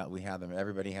 We had them.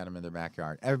 Everybody had them in their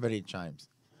backyard. Everybody had chimes.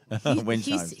 He- Wind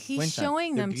he's chimes. he's Wind chimes.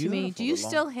 showing They're them to me. beautiful. Do you They're long.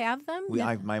 still have them?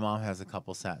 My mom has a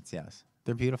couple sets, yes.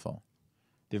 They're beautiful.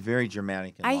 They're very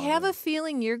dramatic. And I long. have a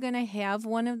feeling you're going to have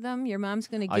one of them. Your mom's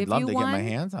going to give I'd love you to one. get my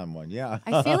hands on one, yeah.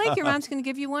 I feel like your mom's going to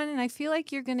give you one, and I feel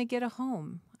like you're going to get a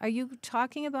home. Are you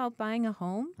talking about buying a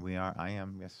home? We are. I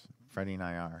am. Yes, Freddie and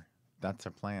I are. That's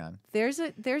our plan. There's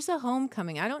a home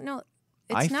coming. I don't know.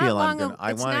 It's I not feel I'm long. gonna.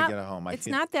 I it's want to not- get a home. It's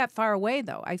not that far away,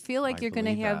 though. I feel like I you're going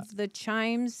to believe have the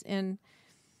chimes in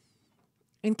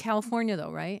California,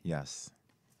 though, right? Yes.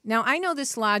 Now I know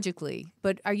this logically,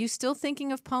 but are you still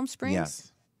thinking of Palm Springs? Yes.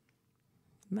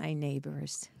 My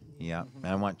neighbors. Yeah. And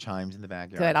I want chimes in the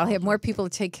backyard. Good. I'll have Also. more people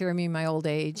to take care of me in my old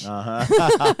age.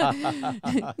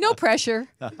 Uh-huh. No pressure.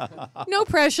 No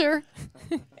pressure.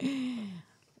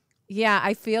 Yeah,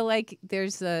 I feel like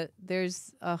there's a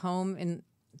home, and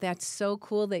that's so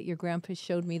cool that your grandpa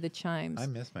showed me the chimes. I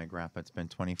miss my grandpa. It's been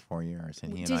 24 years,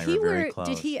 and he and Did I he were very wear? close.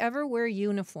 Did he ever wear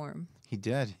uniform? He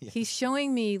did. He's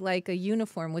showing me like a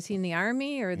uniform. Was he in the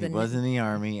army or He the? was in the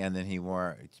army, and then he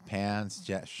wore pants,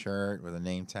 jet shirt with a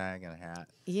name tag and a hat.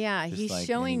 Yeah, Just he's like,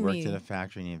 showing and he me. worked at a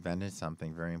factory and he invented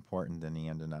something very important, and he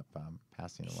ended up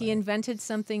passing away. He invented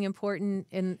something important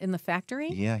in the factory.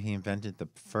 Yeah, he invented the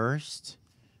first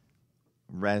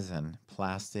resin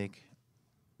plastic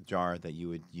jar that you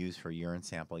would use for urine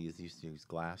sample. You used to use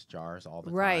glass jars all the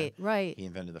time. Right. He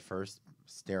invented the first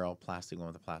sterile plastic one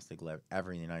with a plastic lid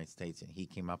ever in the United States, and he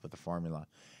came up with the formula.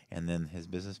 And then his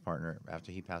business partner,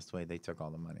 after he passed away, they took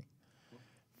all the money.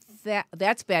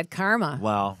 That's bad karma.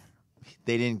 Well,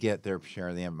 they didn't get their share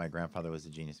of the end. My grandfather was the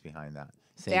genius behind that.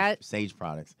 Sage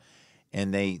Products.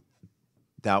 And they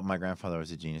That my grandfather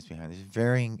was a genius behind this. He's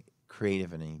very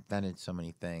creative and he invented so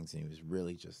many things, and he was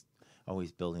really just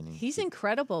always building. He's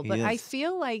incredible, but I is.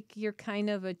 feel like you're kind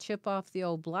of a chip off the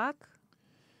old block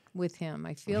with him.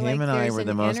 I feel Him like and I there's were an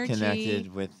the most energy,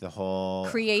 connected with the whole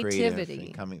creativity. creative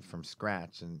and coming from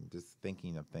scratch and just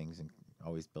thinking of things and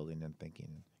always building and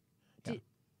thinking.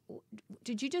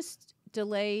 Did you just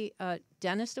delay a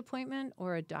dentist appointment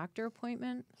or a doctor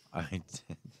appointment? I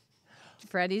did.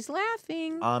 Freddie's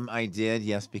laughing. I did,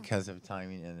 yes, because of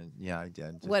timing, and yeah, I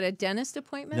did. Just, What, a dentist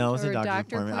appointment? no, it was or a doctor's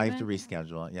doctor appointment. I have to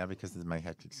reschedule it, yeah, because of my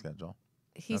hectic schedule.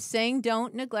 He's saying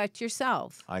don't neglect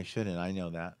yourself. I shouldn't. I know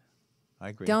that. I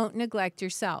agree. Don't neglect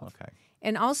yourself. Okay.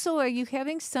 And also, are you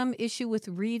having some issue with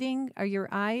reading? Are your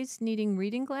eyes needing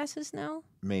reading glasses now?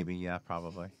 Maybe, yeah,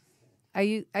 probably. Are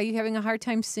you having a hard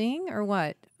time seeing or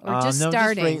what? Or just no,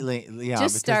 starting? Just lately, yeah.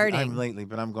 Just starting. I'm lately,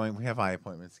 but I'm going. We have eye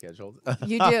appointments scheduled.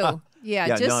 You do, yeah.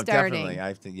 just no, starting. Definitely. I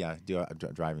have to, do a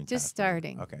driving. Just test.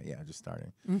 starting. Okay, yeah, just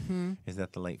starting. Mm-hmm. Is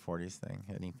that the late 40s thing?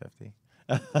 Hitting 50.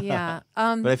 Yeah.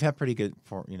 But I've had pretty good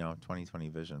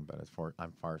 20/20 vision, but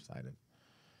I'm farsighted.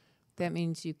 That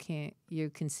means you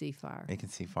can see far. I can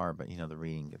see far, but the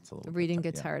reading gets a little. The reading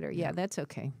bit gets harder. Yeah, that's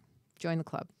okay. Join the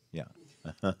club. Yeah.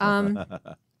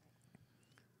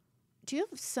 Do you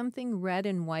have something red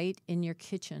and white in your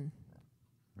kitchen?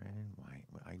 Red and white.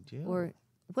 Well, I do. Or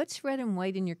what's red and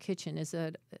white in your kitchen?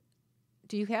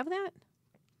 Do you have that?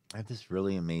 I have this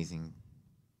really amazing,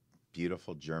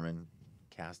 beautiful German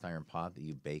cast iron pot that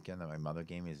you bake in that my mother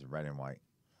gave me. Is red and white.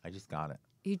 I just got it.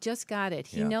 You just got it.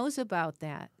 He Yeah. knows about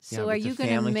that. So yeah, are it's you a going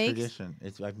to family make? tradition.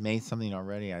 I've made something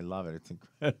already. I love it. It's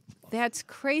incredible. That's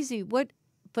crazy. What?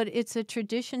 But it's a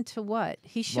tradition to what?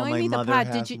 He's showing my me the mother pot.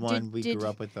 has Did you? one. We grew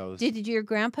up with those. Did your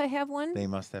grandpa have one? They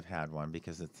must have had one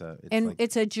because it's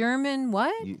it's a German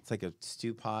what? It's like a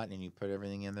stew pot, and you put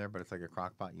everything in there, but it's like a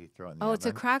crock pot. You throw it in the oven. Oh, it's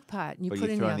a crock pot. And but put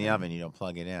you it throw in it in the oven. You don't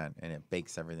plug it in, and it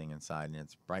bakes everything inside, and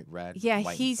it's bright red. Yeah,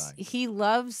 white inside. he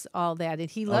loves all that, and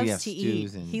he loves to eat.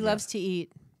 stews and- He yeah. loves to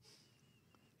eat.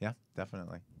 Yeah,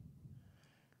 definitely.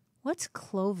 What's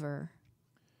clover?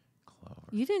 Clover.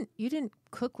 You didn't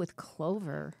cook with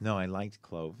clover. No, I liked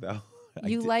clove though.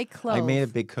 You like clove. I made a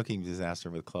big cooking disaster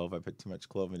with clove. I put too much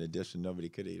clove in a dish, and nobody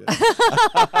could eat it.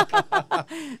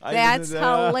 That's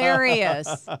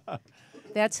hilarious.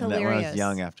 That's And that hilarious. when I was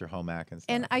young after home ec and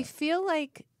stuff. And I feel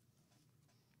like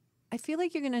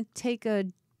you're going to take a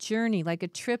journey, like a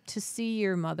trip to see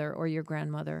your mother or your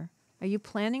grandmother. Are you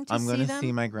planning to I'm see going to them?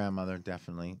 see my grandmother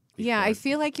definitely. Yeah, I before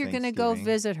feel like you're going to go Thanksgiving.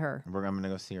 visit her. I'm going to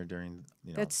go see her during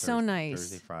That's so nice.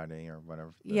 Thursday, Friday, or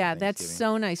whatever. Yeah, that's Thanksgiving.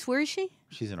 so nice. Where is she?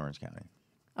 She's in Orange County.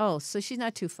 Oh, so she's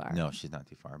not too far. No, she's not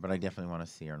too far, but I definitely want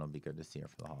to see her, and it'll be good to see her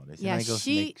for the holidays. Yeah, and I go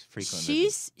make frequent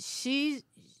visits.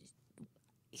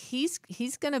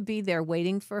 He's going to be there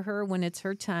waiting for her when it's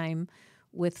her time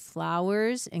with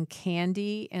flowers and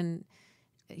candy, and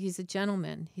he's a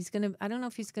gentleman. I don't know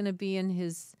if he's going to be in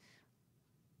his,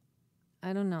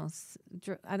 I don't know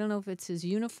if it's his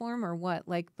uniform or what,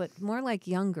 but more like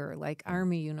younger, like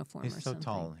army uniform He's or so something.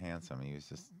 tall and handsome. He was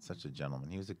just such a gentleman.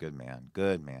 He was a good man.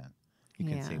 Good man. You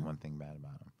can say Yeah. one thing bad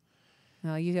about him.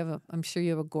 No, I'm sure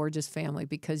you have a gorgeous family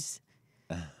because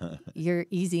you're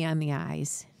easy on the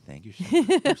eyes. Thank you, Char.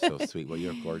 You're so sweet. Well,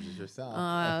 you're gorgeous yourself. Oh,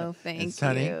 And thank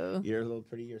Sonny, you. You're a little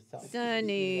pretty yourself.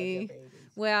 Sonny.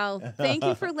 Well, thank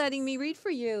you for letting me read for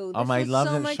you. Oh, This I was loved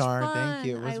so it, much Char. fun. Thank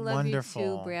you. It was I love wonderful. you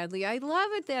too, Bradley. I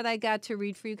love it that I got to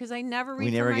read for you because I never read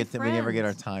We for never my get friends. we never get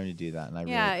our time to do that, and I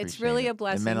really Yeah, appreciate it's really it. a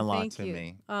blessing. It meant a lot Thank to you.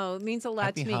 me. Oh, it means a lot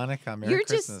Happy to me. Hanukkah, Merry You're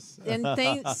Christmas.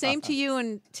 Same to you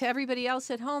and to everybody else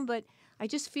at home, but I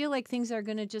just feel like things are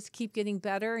going to just keep getting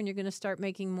better, and you're going to start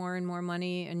making more and more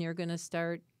money, and you're going to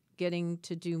start getting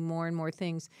to do more and more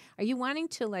things. Are you wanting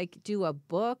to do a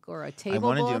book or a table book? I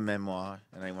want to do a memoir,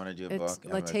 and I want to do a It's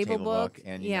book. a table book,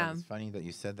 And yeah. It's funny that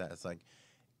you said that. It's like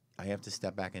I have to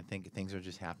step back and think things are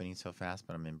just happening so fast,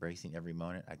 but I'm embracing every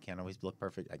moment. I can't always look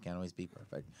perfect. I can't always be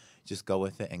perfect. Just go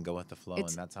with it and go with the flow, and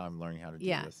that's how I'm learning how to do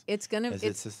this. It's gonna.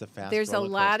 It's just a fast. There's a roller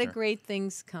lot of coaster. great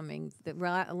things coming.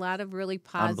 A lot of really I'm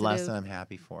positive. blessed and I'm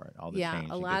happy for it. All the change.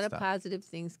 a and lot good of stuff. positive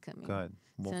things coming. Good.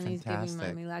 Well, Sonny's fantastic.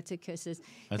 giving Mommy lots of kisses.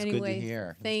 That's anyway, good to hear.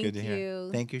 That's Thank good to you. hear.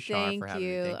 Thank you, Char, Thank for having you.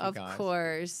 me. Thank you, Of guys.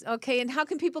 course. Okay, and how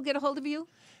can people get a hold of you?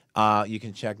 You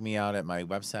can check me out at my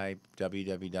website,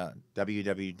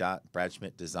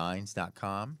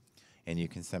 www.bradschmidtdesigns.com, and you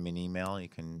can send me an email. You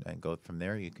can go from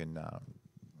there. You can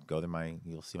go to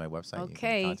you'll see my website.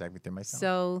 Okay. You can contact me through myself.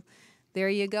 So there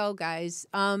you go, guys.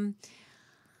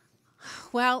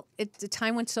 Well, the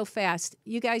time went so fast.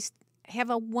 You guys have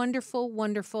a wonderful,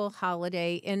 wonderful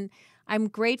holiday. And I'm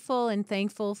grateful and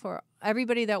thankful for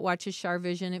everybody that watches Char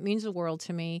Vision. It means the world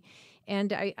to me.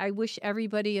 And I wish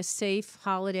everybody a safe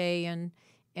holiday and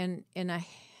a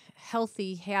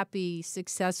healthy, happy,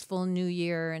 successful new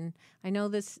year. And I know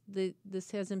this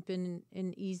hasn't been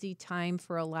an easy time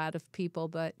for a lot of people,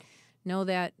 but know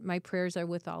that my prayers are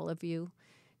with all of you.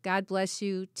 God bless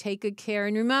you. Take good care.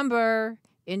 And remember,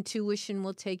 intuition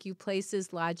will take you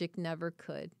places logic never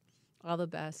could. All the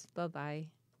best. Bye-bye.